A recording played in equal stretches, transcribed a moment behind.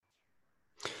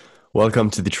Welcome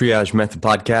to the Triage Method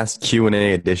Podcast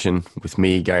Q&A edition with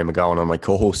me, Gary McGowan, and my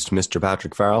co-host, Mr.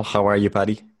 Patrick Farrell. How are you,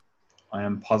 Paddy? I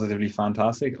am positively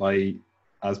fantastic.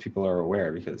 As people are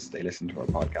aware because they listen to our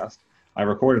podcast, I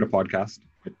recorded a podcast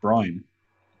with Brian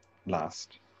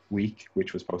last week,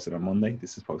 which was posted on Monday.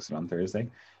 This is posted on Thursday.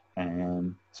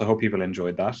 So I hope people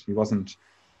enjoyed that. He wasn't,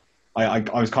 I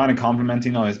was kind of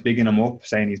complimenting, I was bigging him up,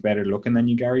 saying he's better looking than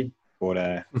you, Gary, but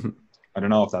I don't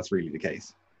know if that's really the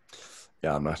case.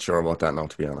 Yeah, I'm not sure about that now,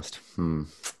 to be honest.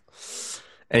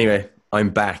 Anyway, I'm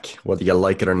back, whether you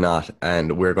like it or not,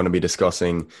 and we're going to be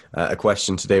discussing a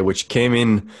question today which came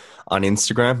in on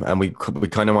Instagram, and we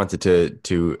kind of wanted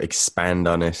to expand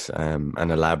on it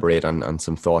and elaborate on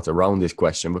some thoughts around this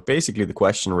question. But basically, the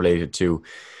question related to,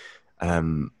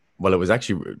 well, it was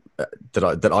actually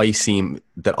that I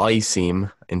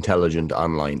seem intelligent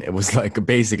online. It was like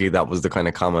basically that was the kind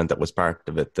of comment that was part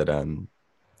of it, that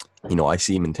I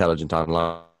seem intelligent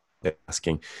online,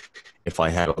 asking if I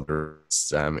had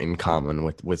others in common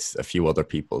with a few other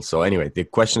people. So anyway, the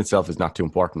question itself is not too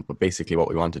important, but basically what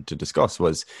we wanted to discuss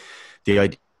was the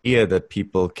idea that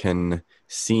people can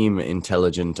seem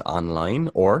intelligent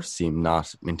online or seem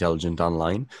not intelligent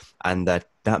online, and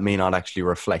that may not actually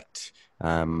reflect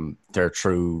their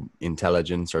true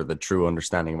intelligence or the true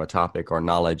understanding of a topic or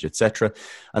knowledge, etc.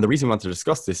 And the reason we want to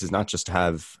discuss this is not just to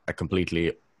have a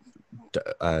completely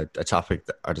a topic,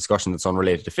 a discussion that's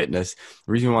unrelated to fitness.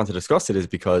 The reason we want to discuss it is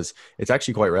because it's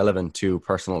actually quite relevant to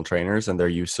personal trainers and their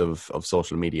use of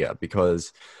social media.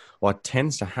 Because what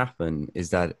tends to happen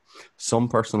is that some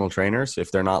personal trainers,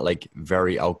 if they're not like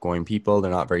very outgoing people, they're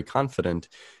not very confident,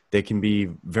 they can be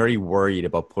very worried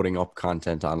about putting up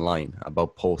content online,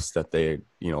 about posts that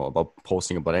about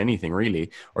posting about anything really,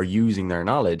 or using their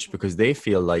knowledge, because they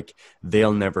feel like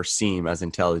they'll never seem as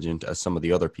intelligent as some of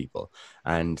the other people.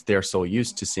 And they're so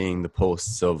used to seeing the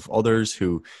posts of others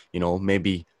who,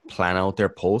 maybe plan out their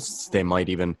posts. They might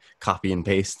even copy and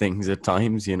paste things at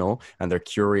times, and they're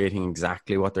curating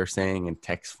exactly what they're saying in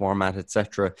text format,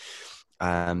 etc.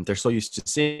 They're so used to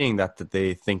seeing that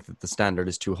they think that the standard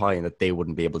is too high and that they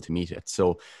wouldn't be able to meet it.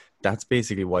 So that's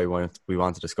basically why we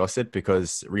want to discuss it,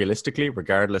 because realistically,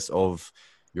 regardless of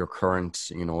your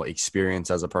current, experience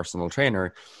as a personal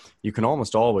trainer, you can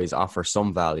almost always offer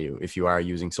some value if you are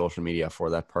using social media for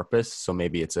that purpose. So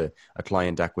maybe it's a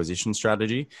client acquisition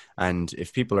strategy. And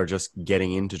if people are just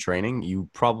getting into training, you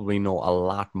probably know a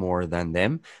lot more than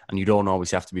them. And you don't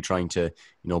always have to be trying to,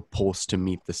 post to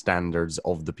meet the standards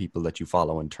of the people that you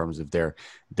follow in terms of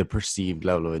the perceived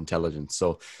level of intelligence.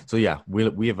 So yeah,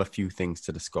 we have a few things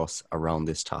to discuss around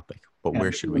this topic. But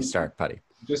where should we start, Paddy?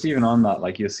 Just even on that,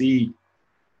 like, you'll see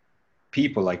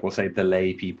people, like, we'll say the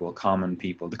lay people, common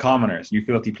people, the commoners, you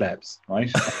filthy plebs, right?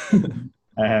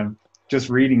 Just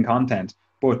reading content,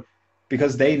 but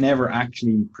because they never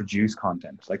actually produce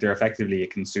content, like they're effectively a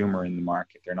consumer in the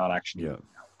market. They're not actually,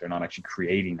 they're not actually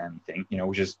creating anything,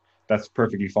 that's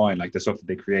perfectly fine. Like, the stuff that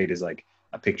they create is like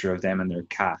a picture of them and their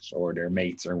cat or their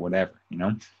mates or whatever,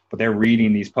 but they're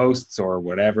reading these posts or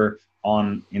whatever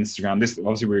on Instagram. This,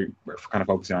 obviously, we're kind of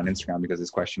focusing on Instagram because this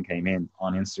question came in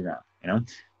on Instagram,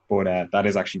 but that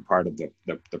is actually part of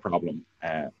the problem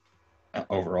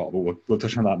overall. But we'll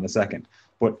touch on that in a second.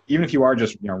 But even if you are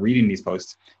just reading these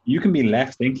posts, you can be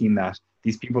left thinking that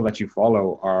these people that you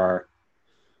follow are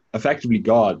effectively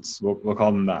gods. We'll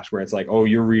call them that, where it's like, oh,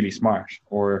 you're really smart,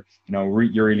 or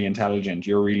you're really intelligent,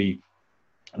 you're really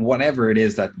whatever it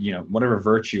is that whatever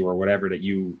virtue or whatever that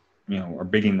you are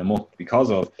bigging them up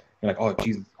because of. You're like, oh,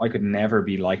 Jesus, I could never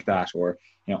be like that, or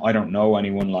I don't know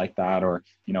anyone like that, or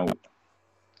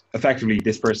effectively,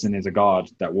 this person is a god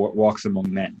that walks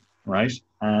among men, right?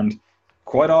 And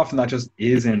quite often that just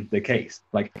isn't the case.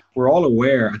 Like, we're all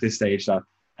aware at this stage that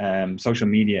social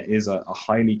media is a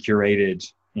highly curated,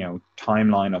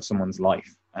 timeline of someone's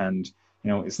life, and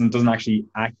it doesn't actually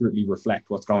accurately reflect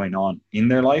what's going on in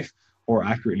their life or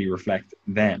accurately reflect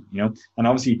them. And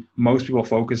obviously, most people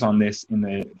focus on this in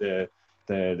the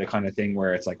kind of thing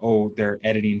where it's like, oh, they're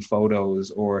editing photos,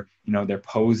 or they're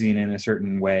posing in a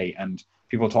certain way, and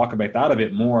people talk about that a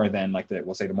bit more than like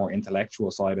we'll say the more intellectual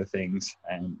side of things,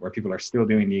 and where people are still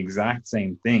doing the exact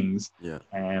same things.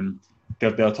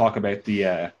 They'll talk about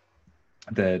the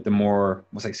more,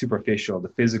 we'll say, superficial, the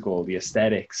physical, the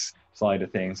aesthetics side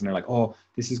of things, and they're like, oh,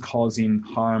 this is causing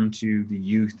harm to the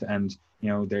youth and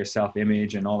their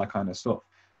self-image and all that kind of stuff.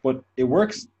 But it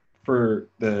works for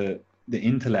the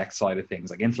intellect side of things.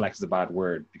 Like, intellect is a bad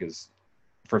word because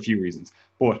for a few reasons,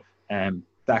 but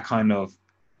that kind of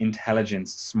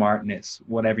intelligence, smartness,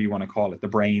 whatever you want to call it, the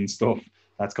brain stuff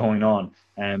that's going on.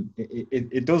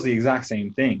 It does the exact same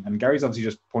thing. And Gary's obviously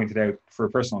just pointed out for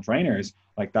personal trainers,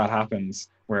 like that happens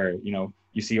where, you know,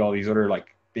 you see all these other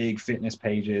like big fitness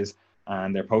pages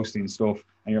and they're posting stuff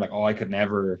and you're like, oh, I could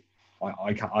never,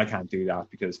 I can't do that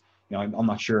because, you know, I'm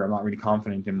not sure, I'm not really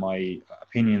confident in my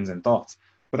opinions and thoughts.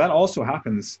 But that also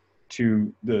happens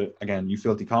to again, you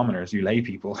filthy commoners, you lay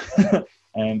people,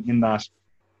 and in that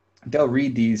they'll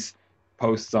read these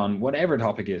posts on whatever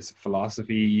topic is,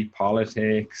 philosophy,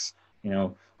 politics, you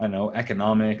know, I don't know,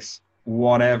 economics,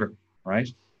 whatever, right?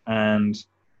 And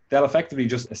they'll effectively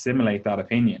just assimilate that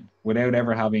opinion without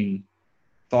ever having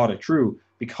thought it through,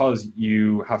 because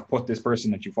you have put this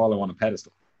person that you follow on a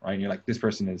pedestal, right? And you're like, this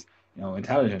person is, you know,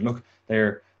 intelligent. Look,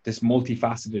 they're this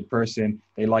multifaceted person.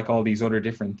 They like all these other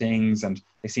different things and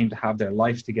they seem to have their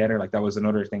life together. Like that was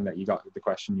another thing that you got, the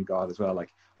question you got as well.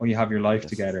 Like, oh, you have your life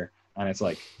together. And it's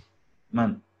like,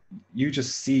 man, you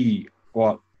just see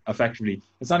what effectively,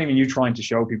 it's not even you trying to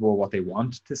show people what they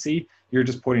want to see. You're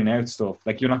just putting out stuff.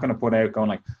 Like you're not going to put out going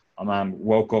like, oh man,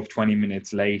 woke up 20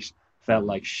 minutes late, felt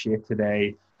like shit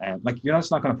today. And like, you're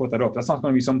just not going to put that up. That's not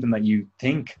going to be something that you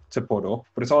think to put up,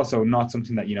 but it's also not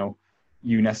something that, you know,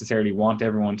 you necessarily want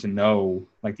everyone to know,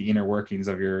 like the inner workings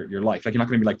of your life. Like you're not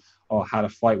going to be like, oh, I had a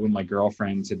fight with my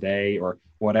girlfriend today or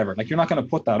whatever. Like you're not going to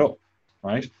put that up,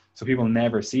 right? So people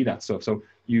never see that stuff. So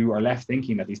you are left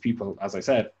thinking that these people, as I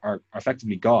said, are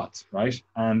effectively gods, right?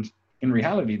 And in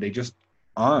reality, they just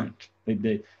aren't.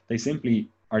 They simply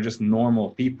are just normal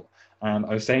people. And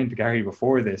I was saying to Gary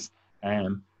before this,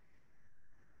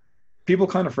 people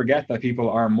kind of forget that people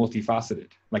are multifaceted.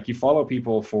 Like you follow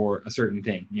people for a certain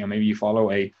thing. You know, maybe you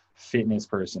follow a fitness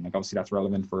person. Like obviously that's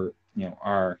relevant for, you know,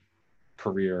 our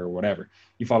career or whatever.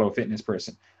 You follow a fitness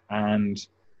person and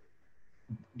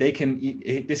they can,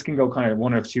 this can go kind of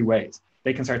one of two ways.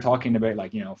 They can start talking about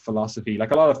like, you know, philosophy.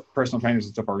 Like a lot of personal trainers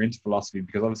and stuff are into philosophy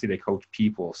because obviously they coach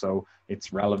people. So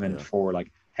it's relevant for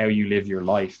like how you live your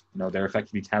life. You know, they're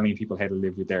effectively telling people how to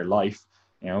live with their life,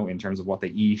 you know, in terms of what they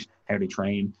eat, how they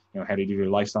train, you know, how they do their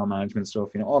lifestyle management stuff,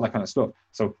 you know, all that kind of stuff.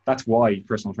 So that's why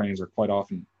personal trainers are quite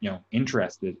often, you know,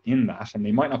 interested in that. And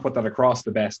they might not put that across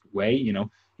the best way, you know,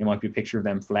 it might be a picture of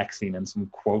them flexing and some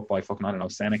quote by fucking, I don't know,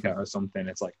 Seneca or something.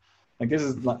 It's like this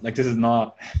is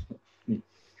not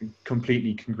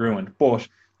completely congruent, but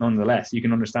nonetheless, you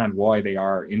can understand why they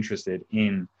are interested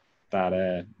in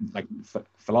that,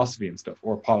 philosophy and stuff,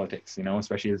 or politics, you know,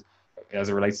 especially as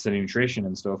it relates to nutrition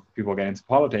and stuff. People get into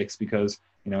politics because,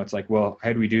 you know, it's like, well,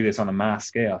 how do we do this on a mass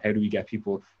scale? How do we get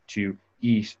people to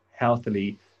eat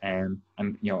healthily and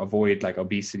you know, avoid like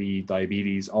obesity,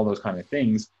 diabetes, all those kind of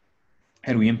things?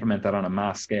 How do we implement that on a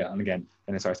mass scale? And again,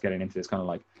 then it starts getting into this kind of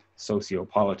like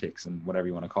sociopolitics and whatever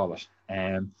you want to call it.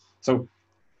 And so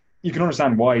you can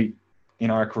understand why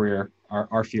in our career,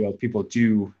 our field, people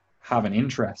do have an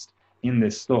interest in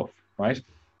this stuff, right?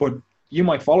 But you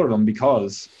might follow them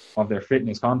because of their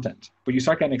fitness content, but you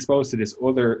start getting exposed to these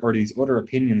other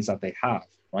opinions that they have,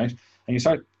 right? And you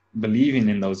start believing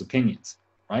in those opinions,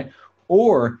 right?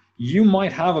 Or you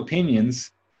might have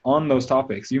opinions on those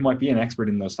topics. You might be an expert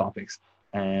in those topics,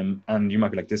 and you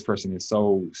might be like, this person is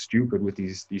so stupid with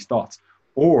these thoughts.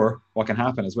 Or what can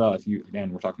happen as well, if you,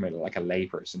 again, we're talking about like a lay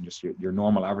person, just your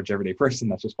normal, average, everyday person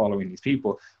that's just following these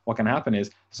people, what can happen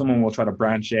is someone will try to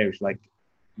branch out, like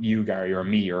you, Gary, or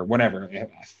me, or whatever,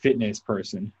 a fitness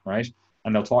person, right?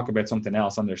 And they'll talk about something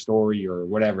else on their story or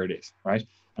whatever it is, right?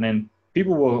 And then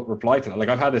people will reply to that. Like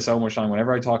I've had this so much time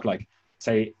whenever I talk, like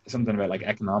say something about like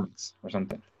economics or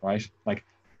something, right? Like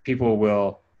people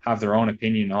will have their own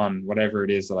opinion on whatever it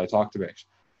is that I talked about,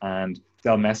 and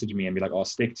they'll message me and be like, "Oh,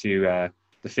 stick to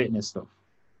the fitness stuff,"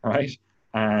 right?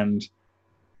 And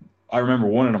I remember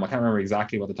one of them, I can't remember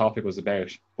exactly what the topic was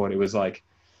about, but it was like,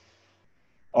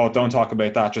 "Oh, don't talk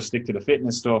about that, just stick to the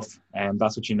fitness stuff, and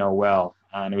that's what you know well."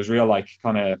 And it was real, like,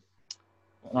 kind of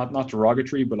not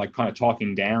derogatory, but like kind of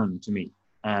talking down to me.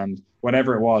 And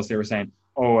whatever it was, they were saying,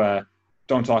 "Oh,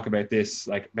 don't talk about this,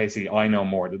 like basically I know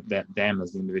more, that them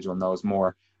as the individual knows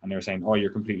more." And they were saying, "Oh,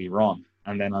 you're completely wrong."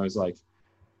 And then I was like,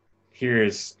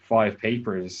 here's 5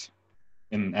 papers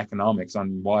in economics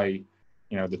on why,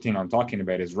 you know, the thing I'm talking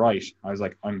about is right. I was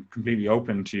like, I'm completely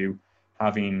open to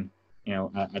having, you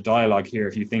know, a dialogue here.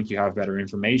 If you think you have better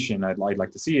information, I'd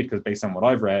like to see it, because based on what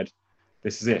I've read,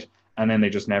 this is it. And then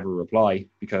they just never reply,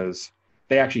 because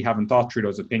they actually haven't thought through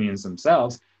those opinions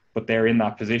themselves, but they're in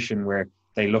that position where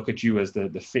they look at you as the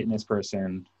fitness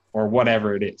person or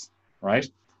whatever it is, right?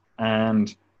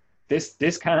 And this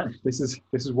is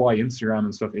why Instagram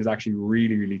and stuff is actually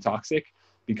really, really toxic,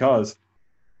 because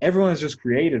everyone has just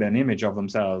created an image of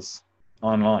themselves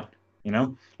online, you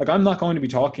know? Like I'm not going to be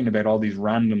talking about all these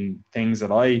random things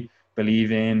that I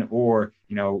believe in or,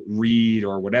 read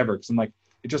or whatever. Because I'm like,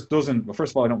 it just doesn't, well,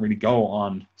 first of all, I don't really go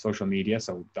on social media.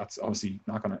 So that's obviously it's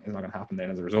not gonna happen then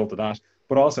as a result of that.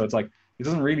 But also it's like, it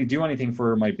doesn't really do anything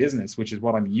for my business, which is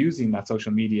what I'm using that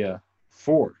social media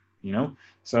for,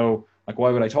 So like,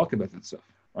 why would I talk about that stuff?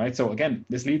 Right. So again,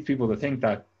 this leads people to think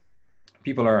that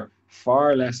people are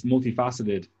far less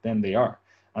multifaceted than they are.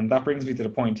 And that brings me to the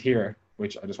point here,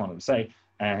 which I just wanted to say,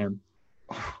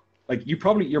 like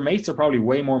your mates are probably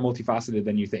way more multifaceted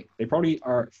than you think. They probably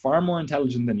are far more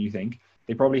intelligent than you think.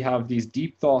 They probably have these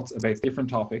deep thoughts about different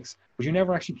topics, but you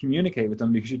never actually communicate with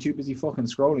them because you're too busy fucking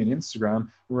scrolling Instagram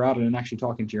rather than actually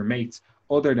talking to your mates,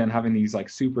 other than having these like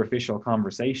superficial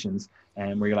conversations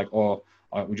and where you're like, oh,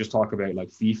 we just talk about like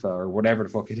FIFA or whatever the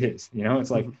fuck it is.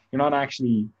 It's like you're not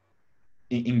actually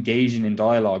engaging in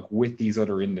dialogue with these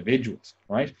other individuals,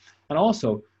 right? And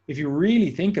also, if you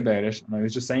really think about it, and I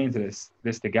was just saying this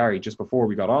to Gary just before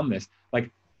we got on this, like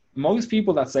most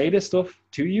people that say this stuff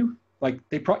to you, like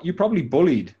you probably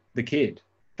bullied the kid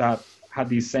that had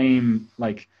these same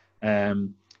like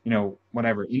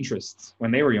whatever interests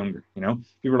when they were younger. People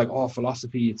were like, oh,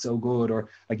 philosophy, it's so good, or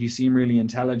like you seem really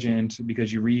intelligent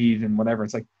because you read and whatever.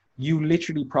 It's like you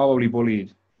literally probably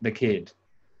bullied the kid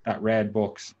that read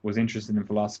books, was interested in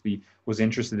philosophy, was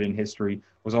interested in history,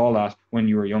 was all that when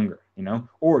you were younger,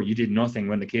 or you did nothing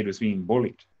when the kid was being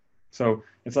bullied. So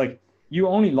it's like you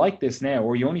only like this now,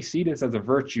 or you only see this as a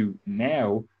virtue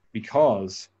now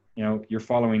because you're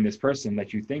following this person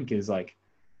that you think is like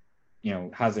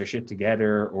has their shit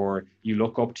together, or you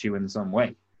look up to in some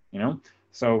way.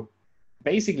 So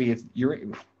basically it's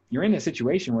you're in a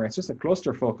situation where it's just a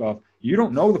clusterfuck of, you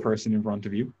don't know the person in front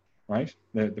of you, right?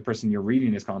 The person you're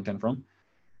reading this content from.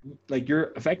 Like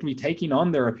you're effectively taking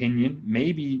on their opinion,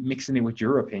 maybe mixing it with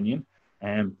your opinion,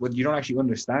 but you don't actually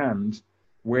understand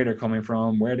where they're coming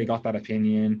from, where they got that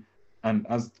opinion. And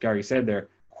as Gary said there,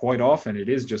 quite often it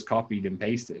is just copied and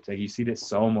pasted. Like you see this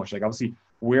so much. Like obviously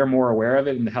we're more aware of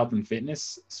it in the health and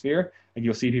fitness sphere. Like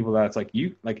you'll see people that it's like,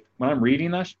 you, like when I'm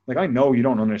reading that, like I know you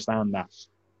don't understand that.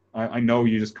 I know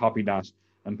you just copied that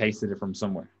and pasted it from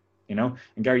somewhere. And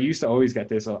Gary used to always get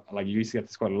this, like you used to get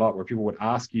this quite a lot, where people would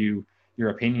ask you your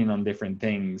opinion on different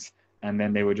things, and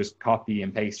then they would just copy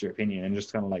and paste your opinion and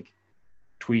just kind of like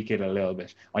tweak it a little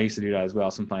bit. I used to do that as well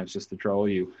sometimes just to troll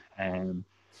you.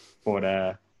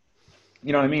 But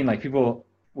you know what I mean? Like people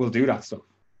will do that stuff.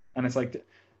 And it's like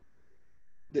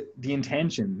the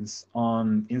intentions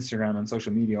on Instagram and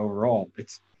social media overall,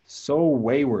 it's so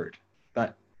wayward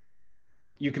that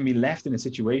you can be left in a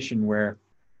situation where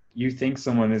you think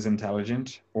someone is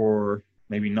intelligent or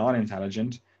maybe not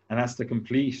intelligent, and that's the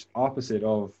complete opposite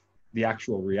of the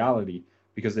actual reality,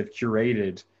 because they've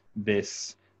curated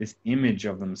this image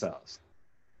of themselves,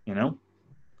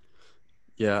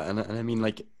 Yeah, and I mean,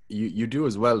 like you do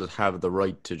as well to have the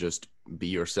right to just be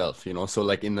yourself, So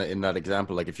like in that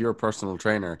example, like if you're a personal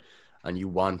trainer and you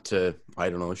want to, I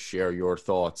don't know, share your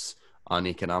thoughts on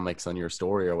economics on your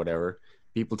story or whatever,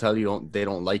 people tell you they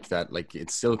don't like that. Like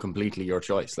it's still completely your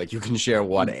choice. Like you can share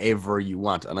whatever you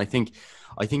want. And I think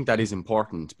that is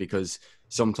important, because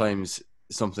sometimes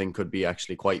something could be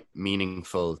actually quite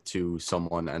meaningful to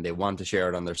someone and they want to share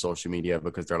it on their social media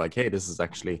because they're like, hey, this is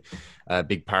actually a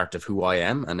big part of who I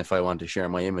am. And if I want to share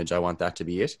my image, I want that to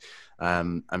be it.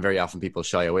 And very often people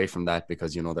shy away from that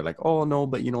because, they're like, oh no,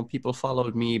 but people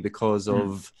followed me because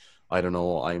of, I don't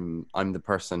know, I'm the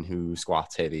person who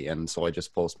squats heavy, and so I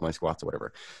just post my squats or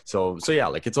whatever. So yeah,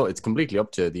 like it's completely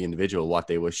up to the individual what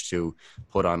they wish to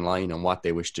put online and what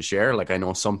they wish to share. Like I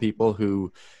know some people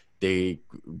who they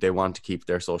want to keep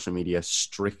their social media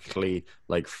strictly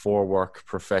like for work,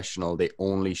 professional. They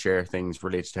only share things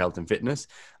related to health and fitness,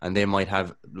 and they might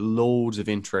have loads of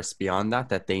interests beyond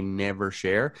that they never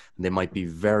share. They might be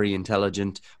very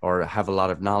intelligent or have a lot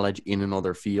of knowledge in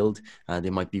another field. They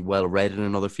might be well read in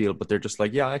another field, but they're just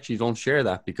like, yeah, I actually don't share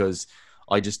that because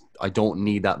I don't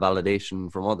need that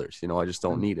validation from others. I just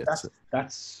don't need it.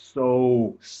 That's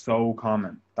so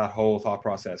common, that whole thought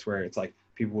process where it's like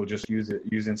people will just use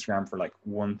Instagram for like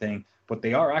one thing, but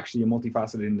they are actually a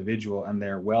multifaceted individual and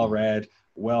they're well read,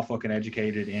 well fucking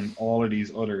educated in all of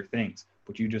these other things,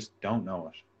 but you just don't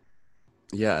know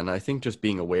it. Yeah, and I think just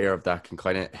being aware of that can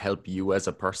kind of help you as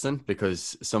a person,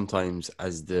 because sometimes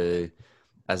as the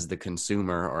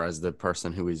consumer or as the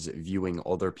person who is viewing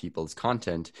other people's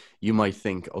content, you might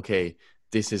think, okay,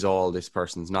 this is all this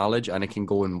person's knowledge, and it can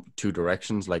go in two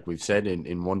directions. Like we've said,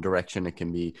 in one direction, it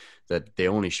can be that they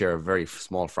only share a very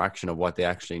small fraction of what they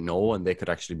actually know, and they could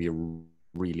actually be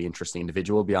really interesting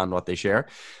individual beyond what they share.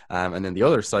 And then the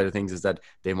other side of things is that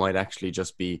they might actually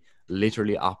just be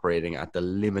literally operating at the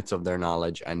limits of their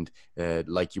knowledge. And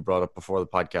like you brought up before the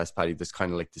podcast, Paddy, there's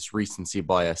kind of like this recency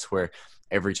bias where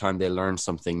every time they learn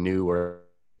something new or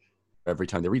every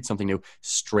time they read something new,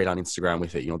 straight on Instagram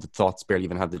with it. The thoughts barely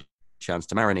even have the chance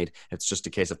to marinate. It's just a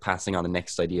case of passing on the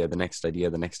next idea.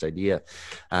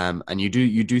 And you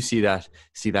do see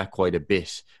that quite a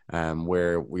bit,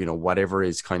 where whatever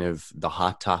is kind of the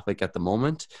hot topic at the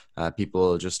moment,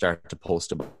 people just start to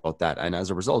post about that, and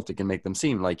as a result, it can make them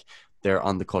seem like they're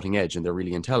on the cutting edge and they're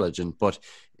really intelligent. But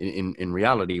in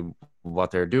reality,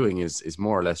 what they're doing is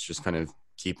more or less just kind of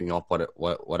keeping up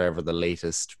whatever the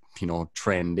latest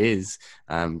trend is,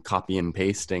 copy and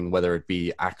pasting, whether it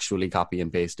be actually copy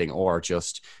and pasting or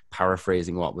just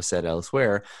paraphrasing what was said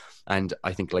elsewhere. And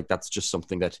I think like that's just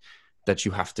something that you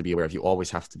have to be aware of. You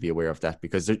always have to be aware of that,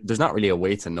 because there's not really a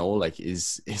way to know, like,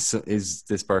 is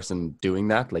this person doing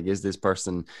that? Like, is this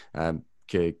person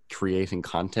creating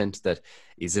content that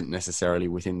isn't necessarily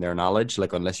within their knowledge,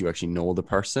 like, unless you actually know the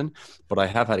person. But I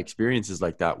have had experiences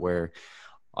like that where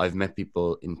I've met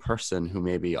people in person who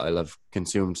maybe I'll have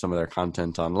consumed some of their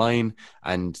content online,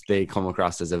 and they come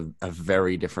across as a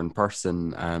very different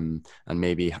person, and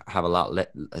maybe have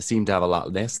seem to have a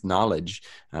lot less knowledge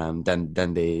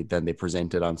than they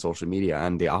presented on social media.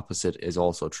 And the opposite is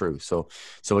also true. So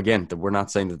again, we're not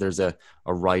saying that there's a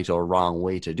right or wrong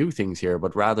way to do things here,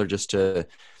 but rather just to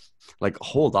like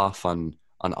hold off on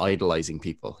idolizing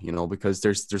people, because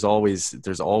there's always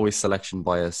selection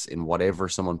bias in whatever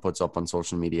someone puts up on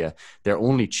social media. They're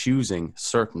only choosing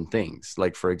certain things.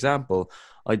 Like, for example,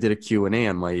 I did a Q&A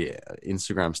on my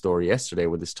Instagram story yesterday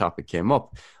where this topic came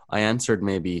up. I answered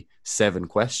maybe 7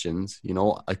 questions.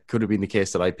 It could have been the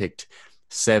case that I picked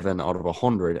 7 out of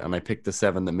 100, and I picked the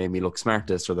 7 that made me look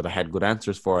smartest or that I had good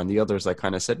answers for, and the others I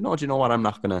kind of said, no, do you know what, I'm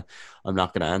not gonna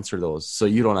answer those. So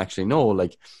you don't actually know,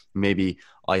 like, maybe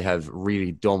I have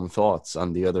really dumb thoughts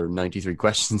on the other 93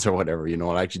 questions or whatever,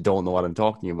 I actually don't know what I'm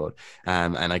talking about,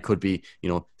 and I could be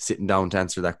sitting down to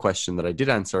answer that question that I did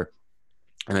answer,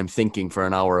 and I'm thinking for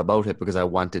an hour about it because I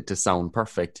want it to sound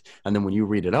perfect, and then when you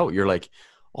read it out, you're like,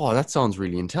 oh, that sounds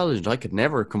really intelligent. I could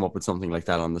never come up with something like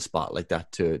that on the spot, like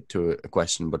that to a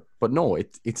question. But no,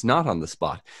 it's not on the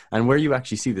spot. And where you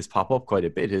actually see this pop up quite a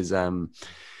bit is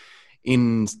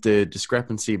in the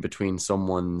discrepancy between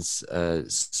someone's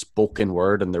spoken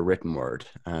word and the written word,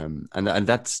 and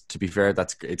that's, to be fair,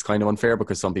 it's kind of unfair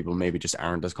because some people maybe just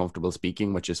aren't as comfortable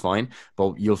speaking, which is fine.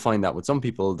 But you'll find that with some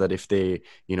people, that if they,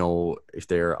 if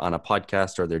they're on a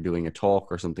podcast or they're doing a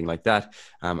talk or something like that,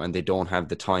 and they don't have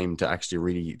the time to actually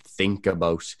really think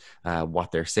about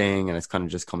what they're saying, and it's kind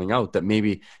of just coming out, that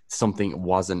maybe something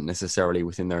wasn't necessarily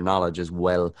within their knowledge as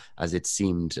well as it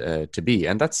seemed to be.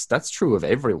 And that's true of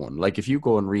everyone. Like, if you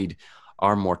go and read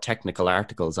our more technical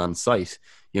articles on site,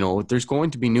 there's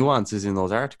going to be nuances in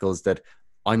those articles that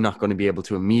I'm not going to be able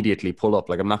to immediately pull up.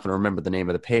 Like, I'm not going to remember the name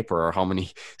of the paper or how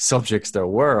many subjects there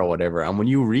were or whatever. And when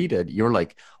you read it, you're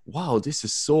like, wow, this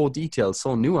is so detailed,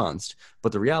 so nuanced.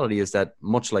 But the reality is that,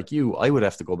 much like you, I would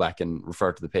have to go back and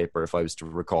refer to the paper if I was to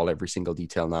recall every single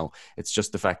detail now. It's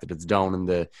just the fact that it's down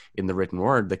in the written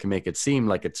word that can make it seem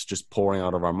like it's just pouring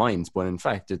out of our minds. But in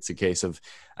fact, it's a case of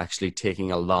actually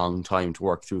taking a long time to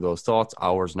work through those thoughts,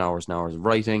 hours and hours and hours of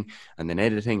writing and then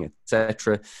editing,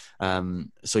 etc.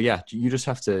 So yeah, you just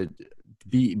have to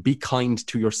be kind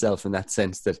to yourself in that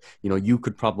sense, that you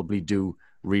could probably do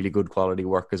really good quality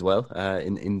work as well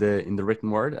in the written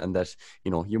word, and that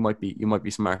you might be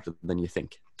smarter than you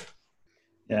think.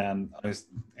 Yeah, and I was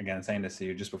again saying this to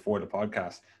you just before the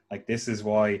podcast. Like, this is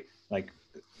why, like,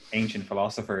 ancient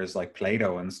philosophers like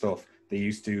Plato and stuff, they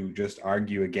used to just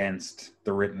argue against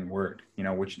the written word.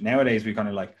 Which nowadays we kind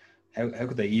of like, how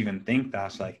could they even think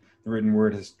that? Like, the written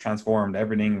word has transformed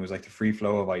everything. It was like the free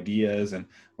flow of ideas and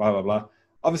blah blah blah.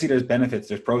 Obviously, there's benefits,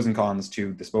 there's pros and cons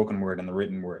to the spoken word and the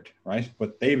written word, right?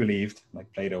 But they believed,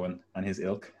 like Plato and his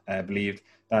ilk, believed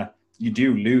that you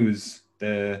do lose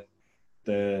the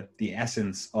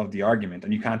essence of the argument,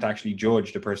 and you can't actually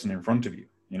judge the person in front of you,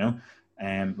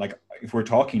 like, if we're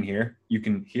talking here, you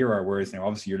can hear our words. Now,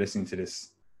 obviously, you're listening to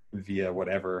this via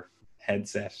whatever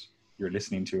headset you're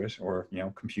listening to it, or,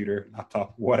 computer,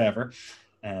 laptop, whatever.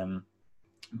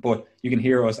 But you can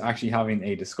hear us actually having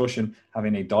a discussion,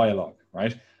 having a dialogue,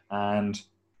 right? And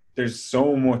there's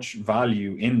so much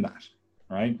value in that,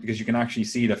 right? Because you can actually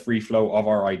see the free flow of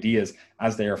our ideas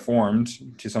as they are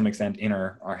formed to some extent in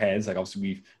our heads. Like, obviously,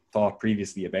 we've thought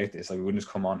previously about this. Like, we wouldn't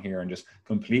just come on here and just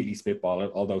completely spitball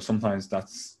it, although sometimes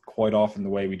that's quite often the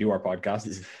way we do our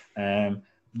podcasts.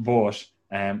 But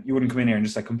You wouldn't come in here and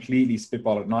just like completely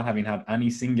spitball it, not having had any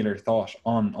singular thought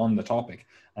on the topic.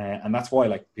 And that's why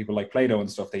like people like Plato and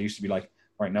stuff, they used to be like,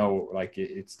 right now, like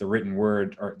it's the written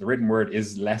word, or the written word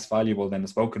is less valuable than the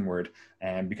spoken word,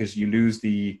 because you lose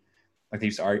like they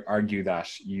used to argue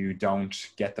that you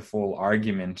don't get the full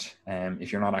argument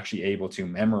if you're not actually able to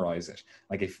memorize it.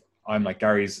 Like if I'm like,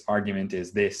 Gary's argument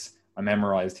is this, I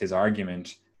memorized his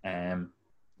argument, that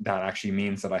actually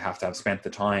means that I have to have spent the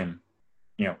time,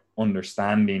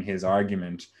 understanding his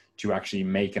argument to actually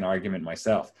make an argument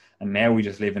myself. And now we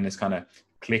just live in this kind of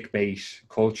clickbait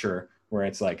culture where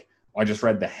it's like, I just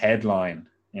read the headline,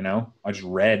 I just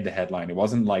read the headline. It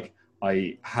wasn't like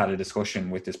I had a discussion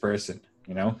with this person,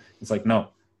 it's like, no,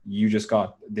 you just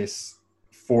got this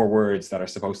 4 words that are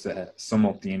supposed to sum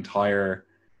up the entire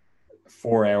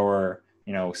 4-hour,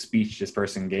 speech this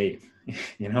person gave.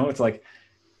 It's like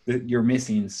you're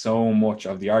missing so much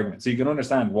of the argument. So you can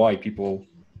understand why people,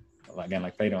 again,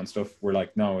 like Plato and stuff, were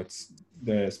like, no, it's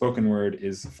the spoken word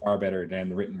is far better than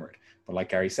the written word. But like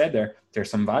Gary said there's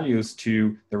some values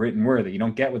to the written word that you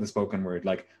don't get with the spoken word.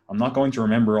 Like, I'm not going to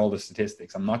remember all the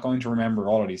statistics. I'm not going to remember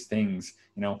all of these things,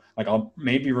 like I'll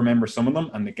maybe remember some of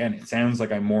them. And again, it sounds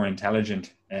like I'm more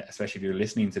intelligent, especially if you're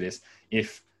listening to this,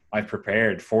 if I've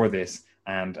prepared for this.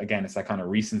 And again, it's that kind of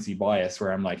recency bias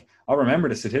where I'm like, I'll remember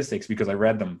the statistics because I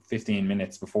read them 15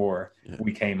 minutes before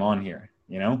we came on here,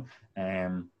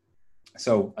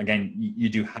 so again, you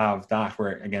do have that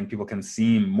where, again, people can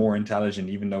seem more intelligent,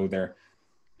 even though they're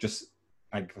just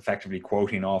like effectively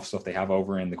quoting off stuff they have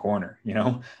over in the corner,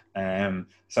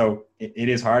 so it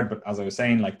is hard. But as I was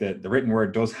saying, like the written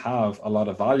word does have a lot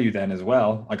of value then as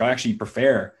well. Like I actually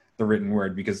prefer the written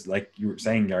word because, like you were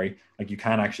saying, Gary, like you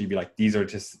can actually be like, these are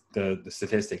just the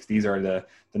statistics, these are the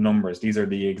numbers, these are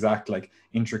the exact like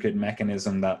intricate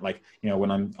mechanism that, like,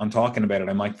 when I'm talking about it,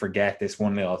 I might forget this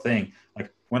one little thing.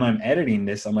 Like when I'm editing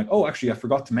this, I'm like, oh, actually I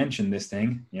forgot to mention this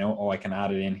thing, I can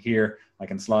add it in here, I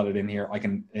can slot it in here, I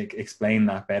can explain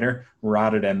that better,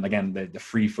 rather than, again, the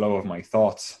free flow of my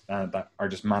thoughts that are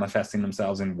just manifesting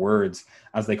themselves in words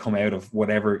as they come out of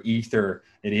whatever ether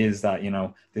it is that,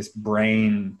 this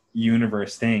brain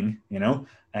universe thing,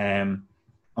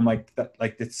 I'm like, that,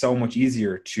 like, it's so much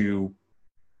easier to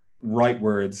write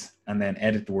words and then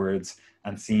edit the words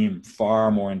and seem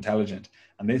far more intelligent.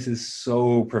 And this is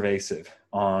so pervasive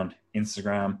on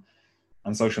Instagram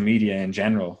and social media in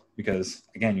general, because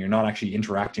again, you're not actually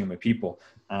interacting with people.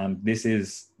 And this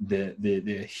is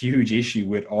the huge issue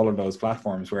with all of those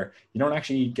platforms, where you don't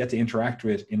actually get to interact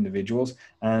with individuals.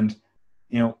 And,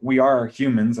 we are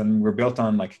humans and we're built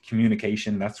on like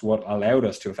communication. That's what allowed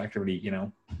us to effectively,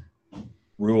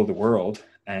 rule the world.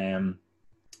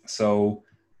 So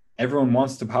everyone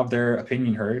wants to have their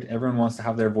opinion heard. Everyone wants to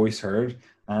have their voice heard.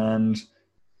 And,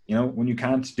 when you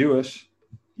can't do it,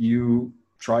 you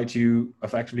try to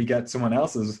effectively get someone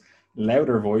else's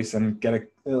louder voice and get a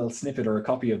little snippet or a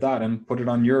copy of that and put it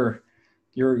on your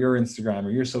Instagram or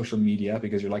your social media,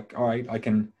 because you're like, all right, I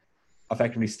can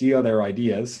effectively steal their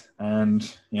ideas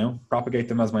and, propagate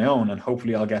them as my own. And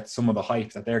hopefully I'll get some of the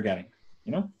hype that they're getting,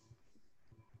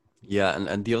 Yeah,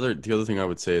 and the other thing I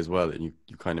would say as well, and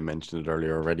you kind of mentioned it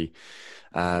earlier already,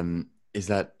 is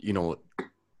that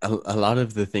a lot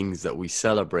of the things that we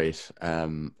celebrate,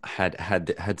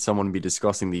 had someone be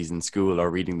discussing these in school or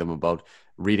reading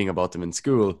about them in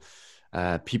school,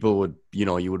 people would,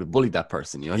 you would have bullied that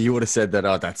person. You would have said that,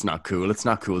 oh, that's not cool. It's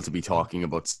not cool to be talking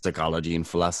about psychology and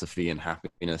philosophy and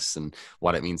happiness and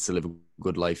what it means to live a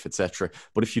good life, etc.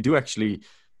 But if you do actually,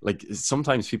 like,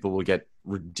 sometimes people will get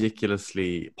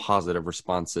ridiculously positive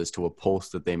responses to a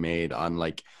post that they made on,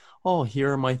 like, oh,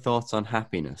 here are my thoughts on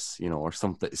happiness, or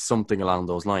something along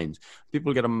those lines.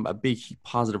 People get a big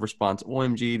positive response.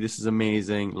 OMG, this is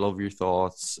amazing. Love your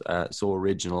thoughts. So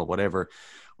original, whatever.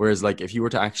 Whereas, like, if you were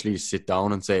to actually sit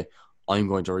down and say, I'm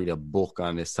going to read a book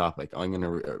on this topic, I'm going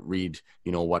to read,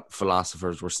 what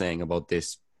philosophers were saying about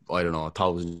this, I don't know,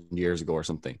 1,000 years ago or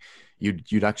something,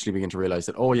 you'd actually begin to realize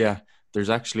that, oh yeah, there's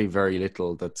actually very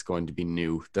little that's going to be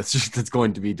new. That's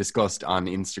going to be discussed on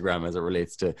Instagram as it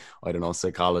relates to, I don't know,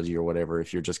 psychology or whatever.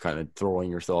 If you're just kind of throwing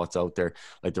your thoughts out there,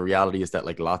 like, the reality is that,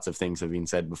 like, lots of things have been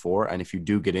said before. And if you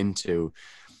do get into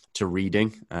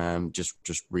reading,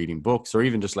 just reading books, or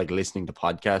even just like listening to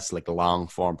podcasts, like long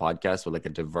form podcasts with like a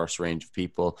diverse range of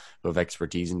people who have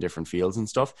expertise in different fields and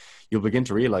stuff, you'll begin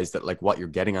to realize that, like, what you're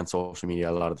getting on social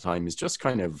media a lot of the time is just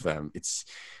kind of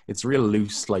it's real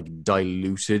loose, like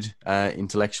diluted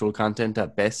intellectual content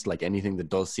at best. Like anything that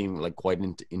does seem like quite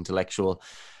intellectual,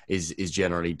 is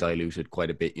generally diluted quite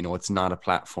a bit. You know, it's not a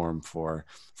platform for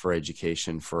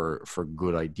education, for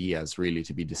good ideas really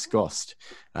to be discussed.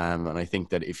 And I think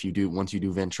that once you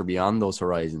do venture beyond those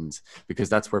horizons, because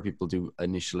that's where people do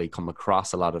initially come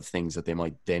across a lot of things that they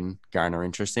might then garner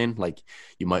interest in. Like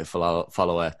you might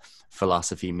follow a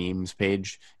philosophy memes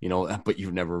page, you know, but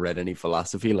you've never read any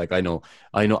philosophy. Like I know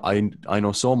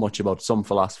so much about some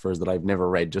philosophers that I've never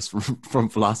read just from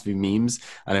philosophy memes.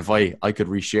 And if I could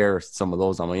reshare some of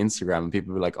those on my Instagram, and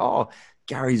people would be like, oh,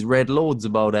 Gary's read loads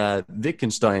about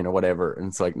Wittgenstein or whatever. And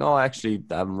it's like, no, actually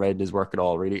I haven't read his work at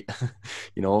all, really.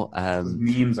 You know,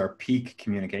 memes are peak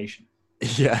communication.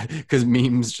 Yeah, because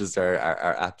memes just are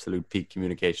absolute peak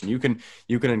communication. You can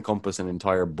encompass an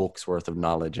entire book's worth of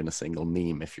knowledge in a single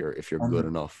meme if you're good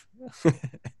enough.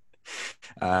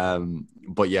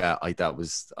 But yeah, I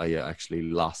actually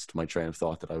lost my train of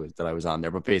thought that I was on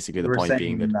there. But basically, the point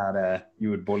being that you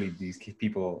would bully these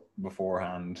people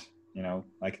beforehand. You know,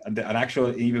 like an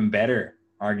actual even better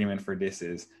argument for this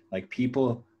is like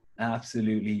people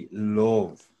absolutely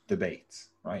love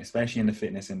debates, right? Especially in the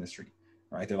fitness industry,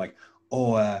 right? They're like,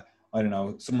 oh, I don't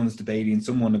know, someone's debating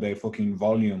someone about fucking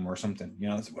volume or something. You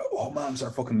know, it's, oh man,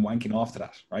 start fucking wanking off to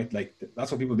that, right? Like that's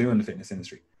what people do in the fitness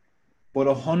industry. But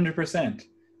 100%,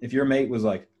 if your mate was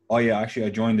like, oh yeah, actually I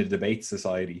joined the debate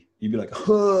society, you'd be like,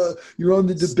 huh, you're on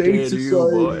the debate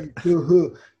society.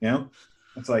 You know,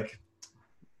 it's like,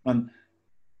 and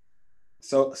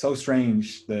so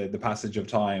strange the passage of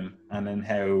time, and then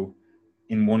how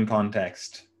in one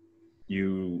context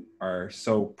you are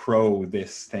so pro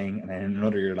this thing, and then in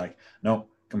another you're like, no,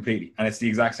 completely. And it's the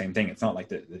exact same thing. It's not like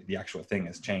the actual thing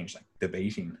has changed. Like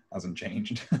debating hasn't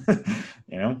changed,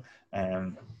 you know?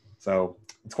 So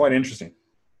it's quite interesting.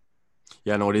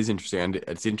 Yeah, no, it is interesting. And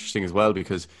it's interesting as well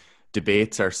because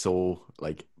debates are so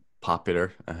like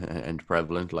popular and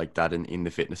prevalent like that in the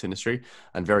fitness industry.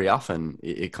 And very often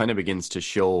it kind of begins to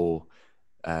show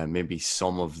maybe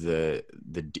some of the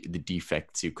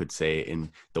defects, you could say,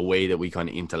 in the way that we kind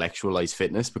of intellectualize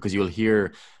fitness, because you'll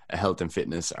hear a health and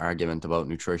fitness argument about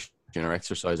nutrition or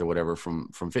exercise or whatever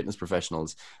from fitness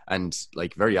professionals, and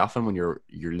like very often when you're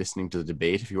listening to the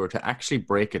debate, if you were to actually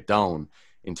break it down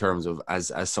in terms of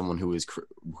as someone who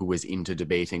is into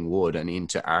debating would, and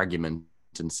into argument,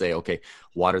 and say, okay,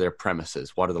 what are their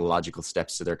premises? What are the logical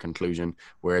steps to their conclusion?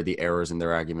 Where are the errors in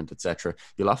their argument, etc.?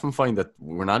 You'll often find that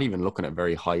we're not even looking at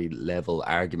very high level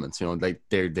arguments. You know, like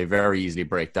they very easily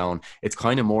break down. It's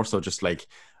kind of more so just like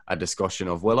a discussion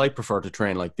of, well, I prefer to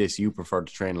train like this, you prefer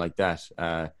to train like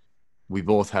that. We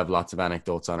both have lots of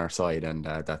anecdotes on our side, and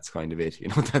that's kind of it. You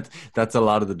know, that's a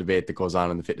lot of the debate that goes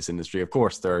on in the fitness industry. Of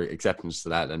course, there are exceptions to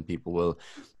that, and people will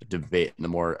debate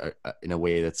in a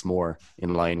way that's more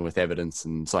in line with evidence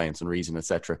and science and reason,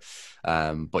 etc.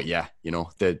 But yeah, you know,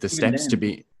 the steps to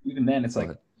be. Even then, it's like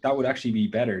that would actually be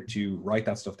better to write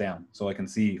that stuff down, so I can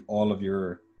see all of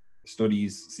your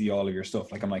studies, see all of your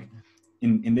stuff. Like I'm like,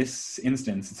 in this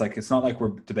instance, it's like it's not like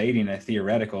we're debating a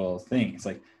theoretical thing. It's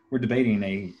like we're debating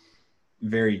a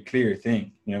very clear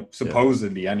thing, you know,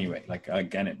 supposedly anyway. Like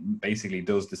again, it basically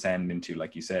does descend into,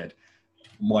 like you said,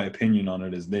 my opinion on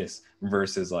it is this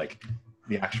versus like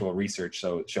the actual research,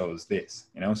 so it shows this,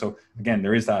 you know. So again,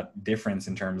 there is that difference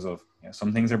in terms of, you know,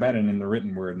 some things are better in the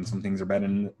written word and some things are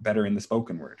better in the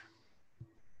spoken word.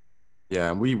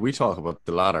 Yeah, and we talk about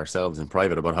a lot ourselves in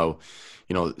private about how,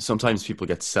 you know, sometimes people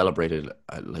get celebrated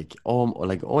like, oh,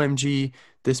 like OMG,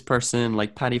 this person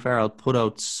like Paddy Farrell put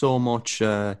out so much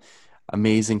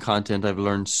amazing content. I've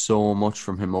learned so much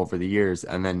from him over the years.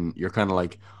 And then you're kind of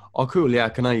like, oh, cool. Yeah.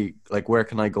 Can I, like, where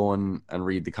can I go and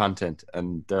read the content?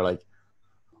 And they're like,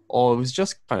 oh, it was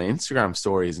just kind of Instagram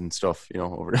stories and stuff, you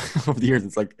know, over the years.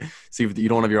 It's like, see, if you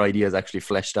don't have your ideas actually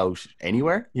fleshed out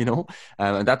anywhere, you know.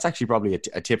 And that's actually probably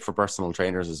a tip for personal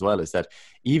trainers as well, is that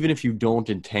even if you don't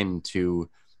intend to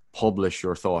publish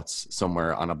your thoughts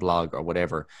somewhere on a blog or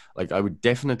whatever, like I would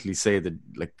definitely say that,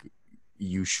 like,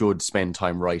 you should spend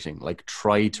time writing. Like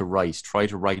try to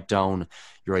write down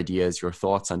your ideas, your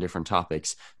thoughts on different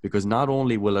topics, because not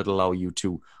only will it allow you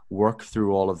to work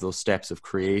through all of those steps of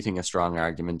creating a strong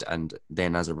argument and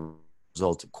then as a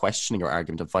result questioning your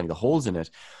argument and finding the holes in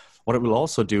it, what it will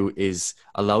also do is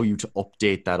allow you to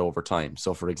update that over time.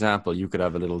 So for example, you could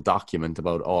have a little document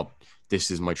about, oh, this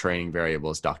is my training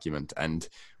variables document. And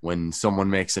when someone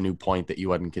makes a new point that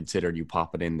you hadn't considered, you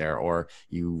pop it in there, or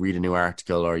you read a new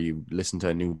article, or you listen to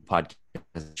a new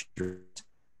podcast.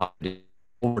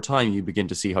 Over time, you begin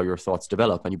to see how your thoughts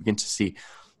develop, and you begin to see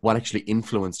what actually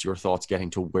influenced your thoughts getting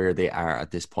to where they are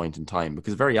at this point in time.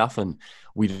 Because very often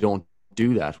we don't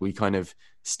do that. We kind of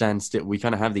stand still. We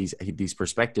kind of have these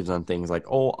perspectives on things like,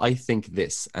 oh, I think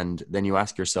this. And then you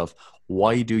ask yourself,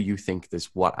 why do you think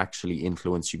this? What actually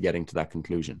influenced you getting to that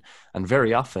conclusion? And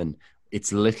very often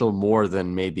it's little more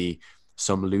than maybe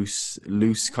some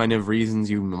loose kind of reasons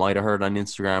you might have heard on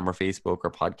Instagram or Facebook or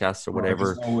podcasts or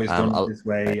whatever. I've just always done it this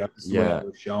way. This is the way I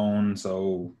was shown.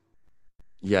 So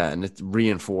yeah, and it's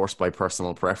reinforced by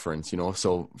personal preference, you know.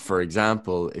 So for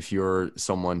example, if you're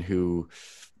someone who,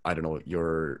 I don't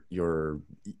know,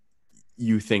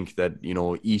 you think that, you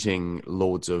know, eating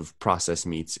loads of processed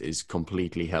meats is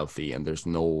completely healthy and there's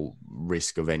no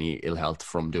risk of any ill health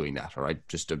from doing that. All right,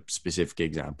 just a specific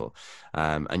example.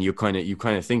 And you kind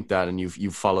of think that, and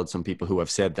you've followed some people who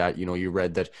have said that, you know, you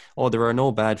read that, oh, there are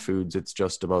no bad foods, it's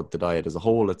just about the diet as a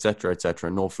whole, etc., etc.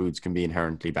 No foods can be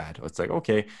inherently bad. It's like,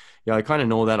 okay, yeah, I kind of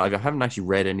know that. I haven't actually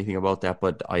read anything about that,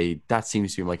 but that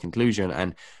seems to be my conclusion.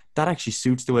 And that actually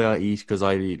suits the way I eat, because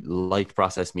I like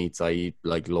processed meats. I eat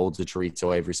like loads of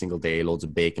chorizo every single day, loads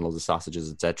of bacon, loads of sausages,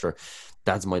 etc.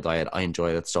 That's my diet. I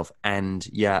enjoy that stuff. And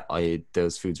yeah,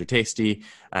 those foods are tasty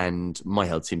and my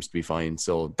health seems to be fine.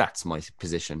 So that's my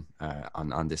position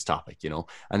on this topic, you know.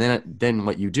 And then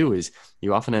what you do is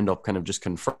you often end up kind of just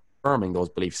confirming those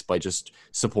beliefs by just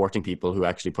supporting people who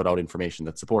actually put out information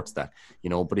that supports that, you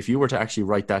know. But if you were to actually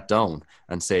write that down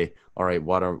and say, all right,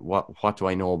 what do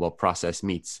I know about processed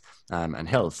meats and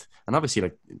health? And obviously,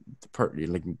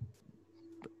 like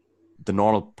the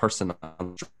normal person,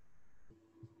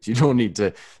 you don't need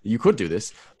to. You could do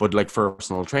this, but like for a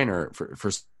personal trainer,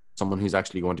 for someone who's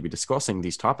actually going to be discussing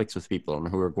these topics with people and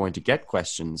who are going to get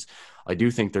questions, I do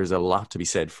think there's a lot to be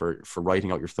said for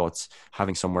writing out your thoughts,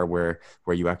 having somewhere where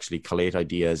you actually collate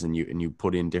ideas and you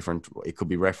put in different, it could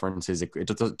be references.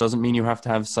 It doesn't mean you have to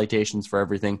have citations for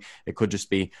everything. It could just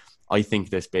be, I think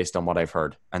this based on what I've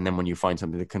heard. And then when you find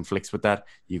something that conflicts with that,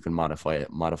 you can modify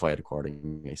it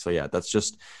accordingly. So yeah, that's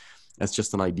just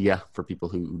an idea for people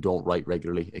who don't write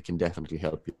regularly. It can definitely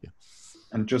help you.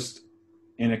 And just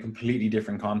in a completely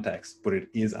different context, but it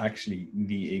is actually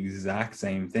the exact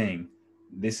same thing.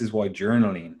 This is why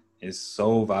journaling is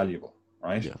so valuable,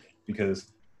 right? Yeah.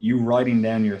 Because you writing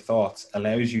down your thoughts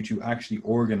allows you to actually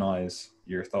organize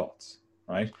your thoughts,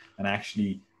 right? And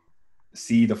actually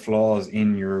see the flaws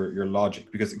in your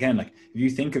logic. Because again, like if you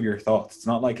think of your thoughts, it's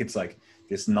not like it's like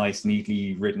this nice,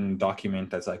 neatly written document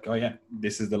that's like, oh yeah,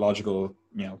 this is the logical,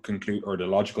 you know, conclude, or the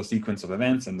logical sequence of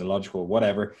events and the logical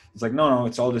whatever. It's like, no,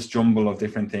 it's all this jumble of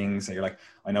different things. And you're like,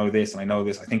 I know this and I know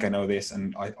this, I think I know this,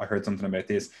 and I heard something about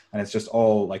this, and it's just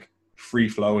all like free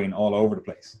flowing all over the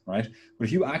place, right? But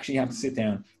if you actually have to sit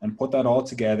down and put that all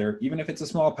together, even if it's a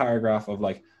small paragraph of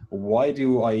like, why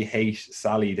do I hate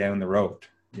Sally down the road?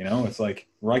 You know, it's like,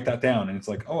 write that down, and it's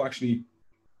like, oh, actually,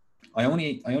 I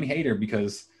only hate her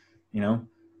because, you know,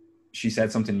 she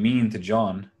said something mean to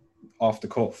John off the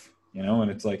cuff, you know.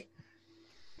 And it's like,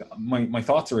 my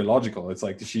thoughts are illogical. It's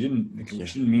like, she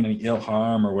didn't mean any ill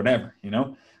harm or whatever, you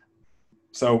know.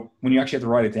 So when you actually have to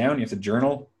write it down, you have to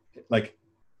journal, like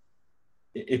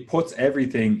it puts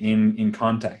everything in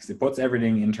context. It puts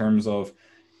everything in terms of,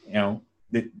 you know,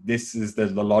 this is the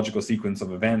logical sequence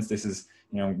of events. This is,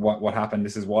 you know, what happened.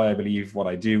 This is why I believe what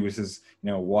I do. This is, you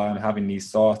know, why I'm having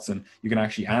these thoughts. And you can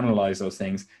actually analyze those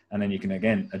things, and then you can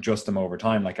again adjust them over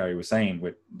time, like Ari was saying,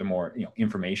 with the more, you know,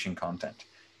 information content,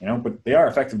 you know. But they are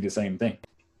effectively the same thing.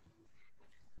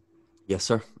 Yes,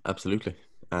 sir. Absolutely.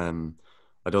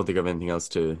 I don't think I have anything else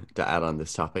to add on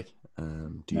this topic.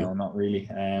 Do you? No, not really.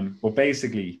 But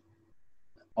basically,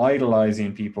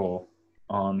 idolizing people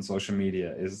on social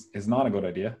media is not a good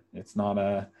idea. It's not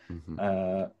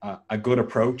a good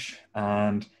approach.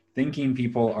 And thinking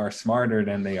people are smarter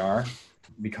than they are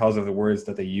because of the words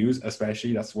that they use,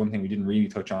 especially, that's one thing we didn't really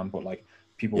touch on, but like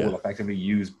people will effectively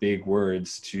use big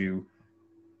words to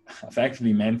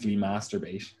effectively mentally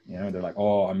masturbate. You know, they're like,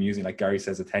 oh, I'm using, like Gary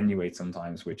says, attenuate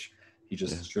sometimes, which he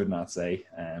just should not say.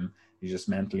 He's just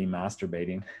mentally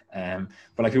masturbating.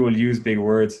 But like, people will use big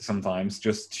words sometimes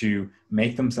just to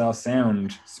make themselves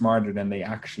sound smarter than they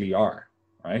actually are,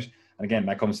 right? And again,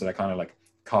 that comes to that kind of like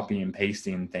copy and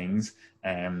pasting things.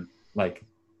 Like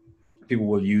people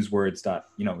will use words that,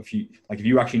 you know, if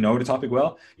you actually know the topic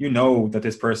well, you know that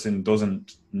this person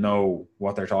doesn't know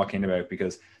what they're talking about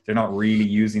because they're not really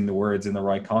using the words in the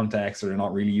right context, or they're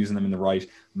not really using them in the right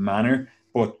manner.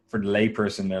 But for the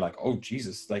layperson, they're like, oh,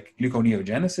 Jesus, like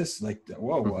gluconeogenesis, like,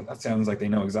 whoa, well, that sounds like they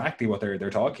know exactly what they're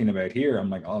talking about here. I'm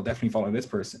like, I'll definitely follow this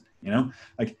person, you know?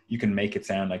 Like, you can make it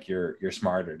sound like you're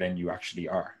smarter than you actually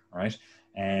are, right?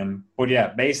 But yeah,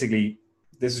 basically,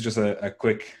 this is just a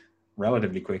quick,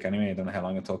 relatively quick anyway, I don't know how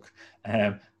long it took,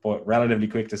 but relatively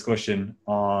quick discussion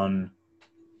on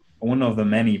one of the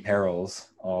many perils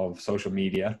of social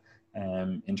media,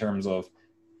 in terms of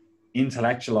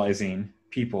intellectualizing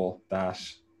people that,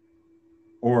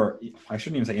 or I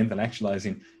shouldn't even say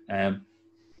intellectualizing,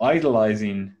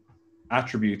 idolizing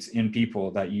attributes in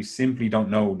people that you simply don't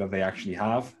know that they actually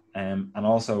have, and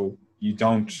also you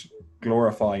don't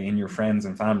glorify in your friends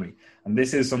and family. And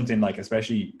this is something like,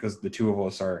 especially because the two of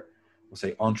us are, we'll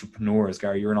say, entrepreneurs.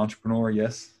 Gary, you're an entrepreneur,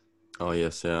 yes? Oh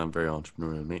yes, yeah, I'm very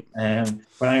entrepreneurial, mate.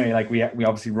 But anyway, like we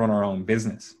obviously run our own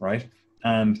business, right?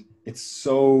 And it's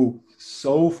so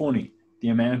funny the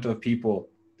amount of people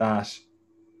that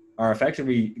are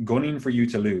effectively gunning for you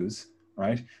to lose,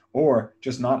 right? Or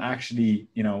just not actually,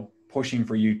 pushing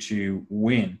for you to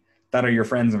win, that are your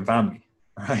friends and family,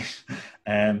 right?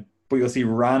 But you'll see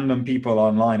random people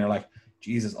online are like,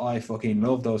 Jesus, I fucking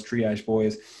love those Triage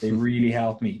boys. They really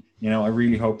helped me. I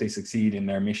really hope they succeed in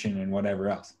their mission and whatever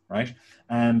else, right?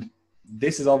 And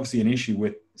this is obviously an issue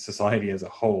with society as a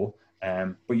whole.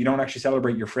 But you don't actually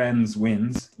celebrate your friends'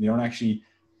 wins. You don't actually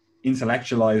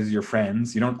intellectualize your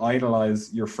friends. You don't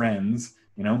idolize your friends,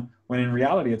 when in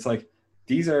reality, it's like,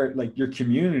 these are like, your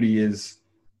community is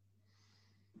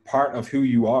part of who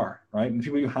you are, right? And the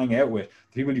people you hang out with,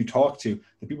 the people you talk to,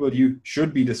 the people you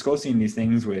should be discussing these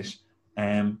things with,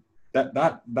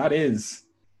 that is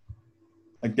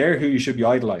like, they're who you should be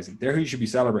idolizing. They're who you should be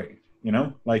celebrating,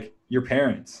 like your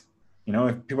parents.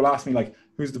 If people ask me like,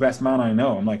 who's the best man I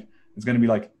know, I'm like, it's going to be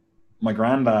like my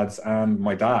granddad's and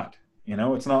my dad.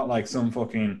 It's not like some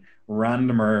fucking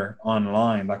randomer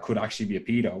online that could actually be a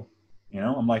pedo.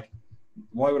 I'm like,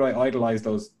 why would I idolize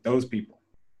those people?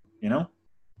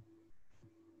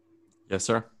 Yes,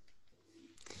 sir.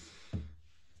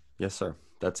 Yes, sir.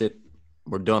 That's it.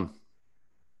 We're done.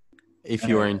 If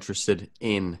you are interested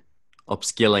in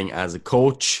upskilling as a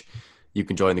coach, you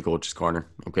can join the Coach's Corner.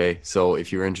 Okay. So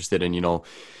if you're interested in,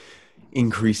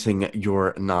 increasing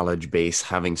your knowledge base,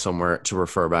 having somewhere to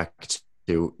refer back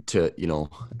to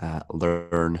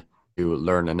learn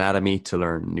anatomy, to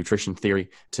learn nutrition theory,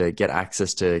 to get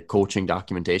access to coaching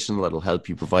documentation that'll help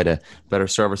you provide a better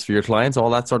service for your clients, all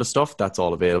that sort of stuff, that's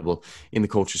all available in the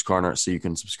Coach's Corner. So you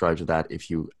can subscribe to that if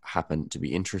you happen to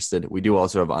be interested. We do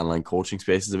also have online coaching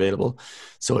spaces available.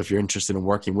 So if you're interested in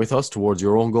working with us towards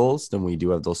your own goals, then we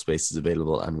do have those spaces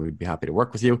available and we'd be happy to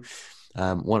work with you.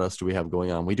 What else do we have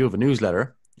going on? We do have a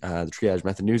newsletter, the Triage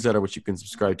Method newsletter, which you can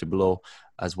subscribe to below,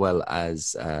 as well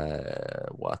as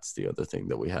what's the other thing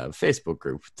that we have? Facebook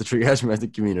group, the Triage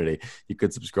Method community. You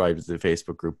could subscribe to the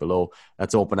Facebook group below.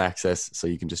 That's open access, so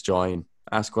you can just join,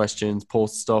 ask questions,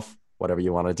 post stuff, whatever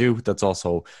you want to do. That's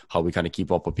also how we kind of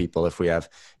keep up with people. If we have,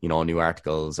 new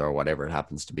articles or whatever it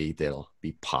happens to be, they'll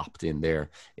be popped in there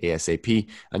ASAP.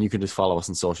 And you can just follow us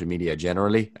on social media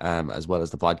generally, as well as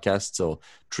the podcast. So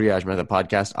Triage Method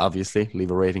Podcast, obviously,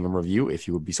 leave a rating and review if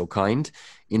you would be so kind.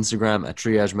 Instagram at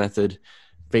Triage Method,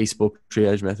 Facebook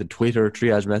Triage Method, Twitter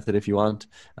Triage Method if you want,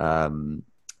 and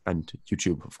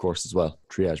YouTube, of course, as well,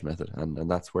 Triage Method. And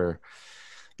that's where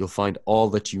you'll find all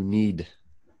that you need.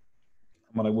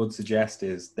 What I would suggest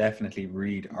is definitely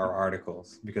read our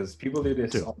articles, because people do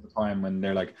this all the time when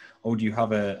they're like, oh, do you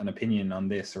have an opinion on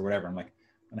this or whatever? I'm like,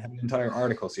 I have an entire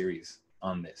article series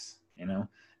on this,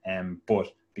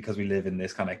 but because we live in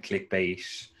this kind of clickbait,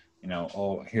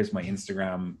 oh, here's my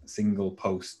Instagram single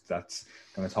post that's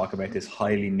going to talk about this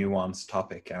highly nuanced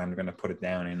topic, and I'm going to put it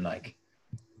down in like,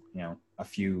 a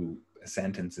few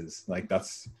sentences. Like,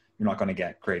 you're not going to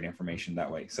get great information that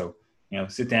way. So,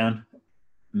 sit down,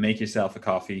 make yourself a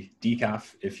coffee,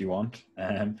 decaf if you want,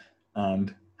 and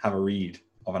have a read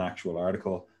of an actual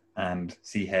article and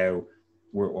see how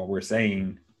what we're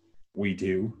saying we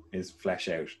do is flesh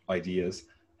out ideas.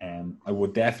 I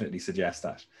would definitely suggest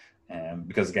that,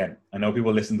 because again, I know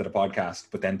people listen to the podcast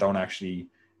but then don't actually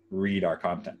read our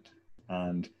content,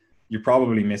 and you're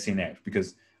probably missing out,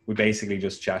 because we basically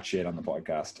just chat shit on the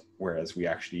podcast, whereas we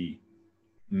actually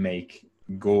make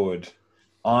good,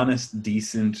 honest,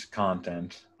 decent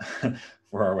content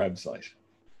for our website.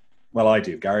 Well, I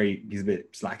do. Gary, he's a bit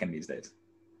slacking these days.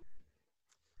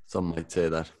 Some might say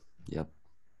that. Yep.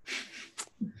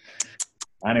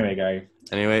 Anyway, Gary.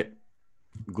 Anyway,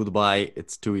 goodbye.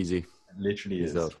 It's too easy. It literally is. Out.